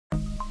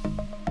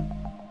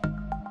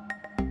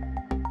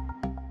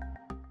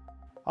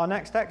Our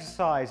next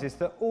exercise is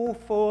the all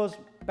fours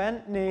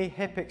bent knee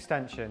hip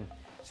extension.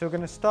 So we're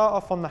going to start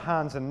off on the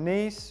hands and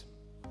knees.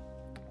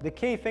 The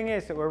key thing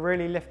is that we're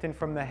really lifting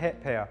from the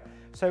hip here.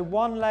 So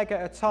one leg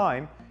at a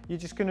time, you're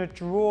just going to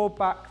draw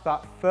back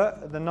that foot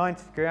at the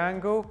 90-degree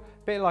angle,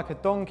 a bit like a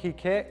donkey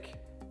kick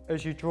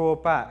as you draw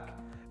back.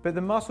 But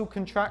the muscle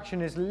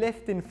contraction is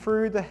lifting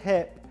through the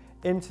hip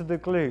into the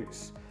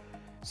glutes.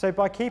 So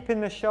by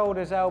keeping the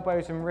shoulders,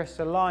 elbows and wrists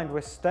aligned,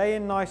 we're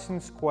staying nice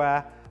and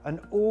square and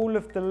all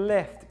of the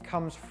lift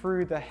comes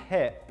through the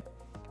hip,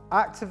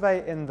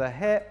 activating the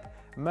hip,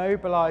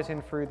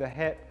 mobilizing through the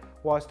hip,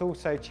 whilst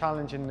also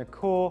challenging the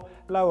core,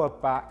 lower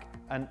back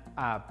and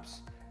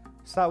abs.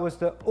 So that was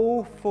the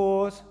all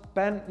fours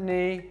bent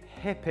knee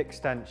hip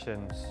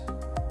extensions.